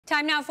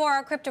Time now for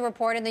our crypto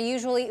report, and the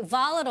usually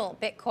volatile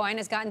Bitcoin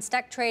has gotten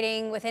stuck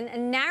trading within a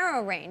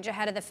narrow range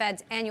ahead of the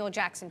Fed's annual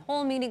Jackson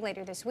Hole meeting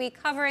later this week,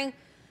 hovering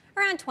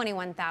around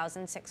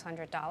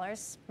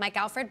 $21,600. Mike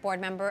Alfred, board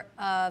member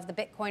of the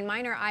Bitcoin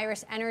miner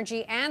Iris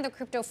Energy and the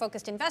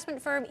crypto-focused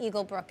investment firm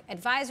Eaglebrook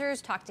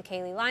Advisors, talked to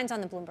Kailey Leinz on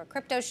the Bloomberg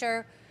Crypto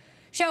Show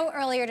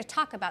earlier to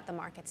talk about the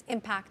market's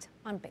impact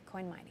on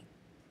Bitcoin mining.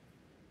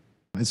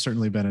 It's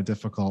certainly been a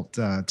difficult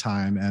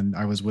time, and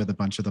I was with a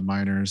bunch of the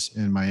miners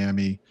in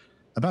Miami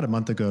about a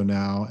month ago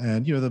now,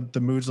 and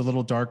the mood's a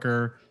little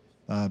darker.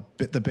 The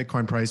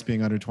Bitcoin price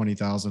being under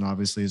 20,000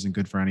 obviously isn't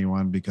good for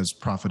anyone because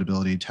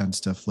profitability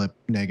tends to flip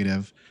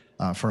negative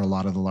for a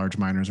lot of the large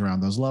miners around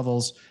those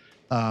levels.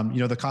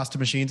 The cost of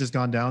machines has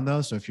gone down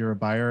though, so if you're a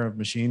buyer of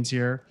machines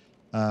here,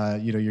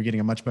 you're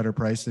getting a much better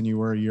price than you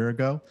were a year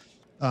ago.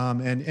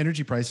 And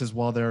energy prices,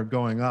 while they're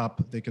going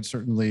up, they could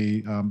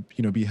certainly,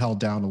 be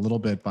held down a little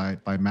bit by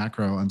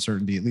macro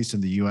uncertainty, at least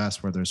in the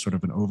U.S., where there's sort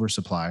of an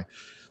oversupply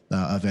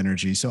of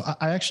energy. So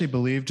I actually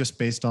believe, just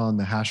based on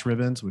the hash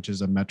ribbons, which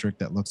is a metric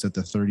that looks at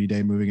the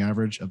 30-day moving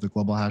average of the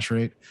global hash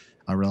rate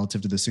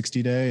relative to the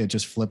 60-day, it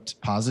just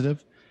flipped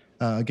positive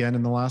again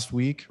in the last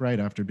week, right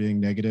after being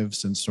negative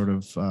since sort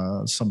of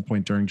some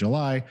point during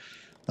July.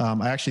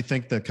 I actually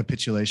think the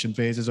capitulation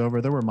phase is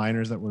over. There were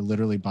miners that were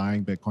literally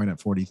buying Bitcoin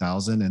at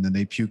 40,000, and then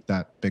they puked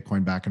that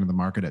Bitcoin back into the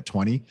market at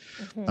 20.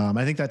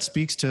 I think that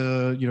speaks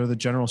to the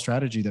general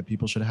strategy that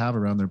people should have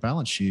around their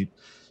balance sheet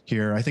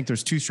here. I think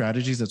there's two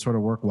strategies that sort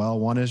of work well.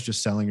 One is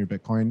just selling your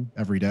Bitcoin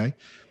every day,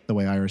 the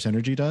way Iris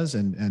Energy does,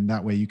 and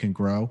that way you can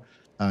grow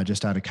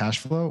just out of cash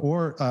flow.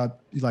 Or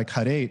like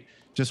Hut 8,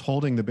 just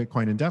holding the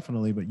Bitcoin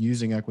indefinitely, but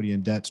using equity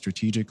and debt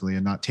strategically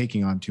and not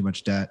taking on too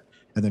much debt,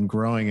 and then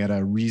growing at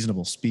a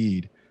reasonable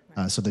speed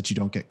so that you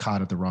don't get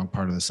caught at the wrong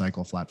part of the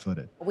cycle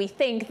flat-footed. We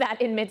think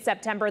that in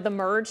mid-September, the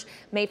merge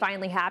may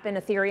finally happen.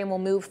 Ethereum will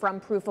move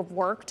from proof of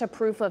work to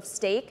proof of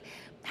stake.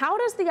 How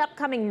does the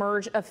upcoming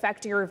merge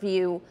affect your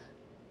view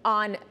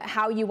on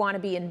how you want to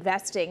be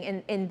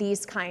investing in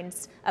these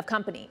kinds of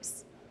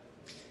companies?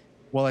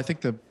 Well, I think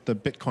the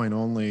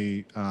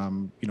Bitcoin-only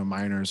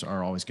miners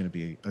are always going to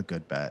be a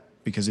good bet,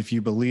 because if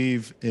you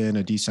believe in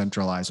a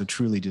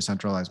truly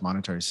decentralized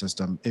monetary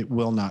system, it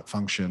will not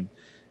function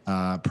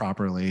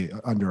properly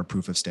under a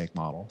proof of stake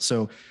model.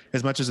 So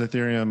as much as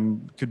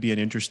Ethereum could be an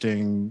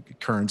interesting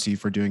currency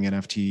for doing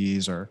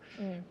NFTs or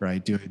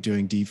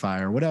doing DeFi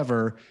or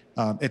whatever,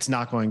 it's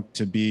not going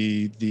to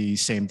be the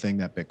same thing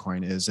that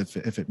Bitcoin is if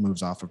it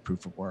moves off of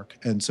proof of work.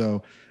 And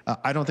so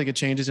I don't think it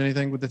changes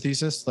anything with the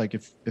thesis. Like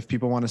if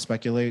people want to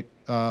speculate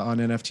on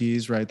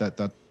NFTs, right,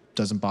 that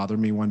doesn't bother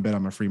me one bit.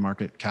 I'm a free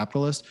market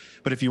capitalist.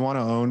 But if you want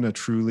to own a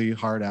truly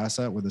hard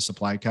asset with a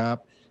supply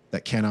cap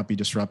that cannot be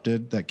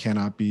disrupted, that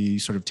cannot be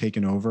sort of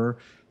taken over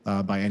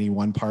by any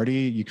one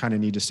party, you kind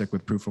of need to stick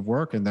with proof of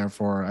work. And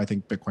therefore, I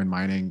think Bitcoin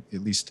mining, at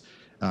least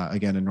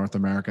again in North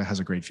America, has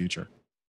a great future.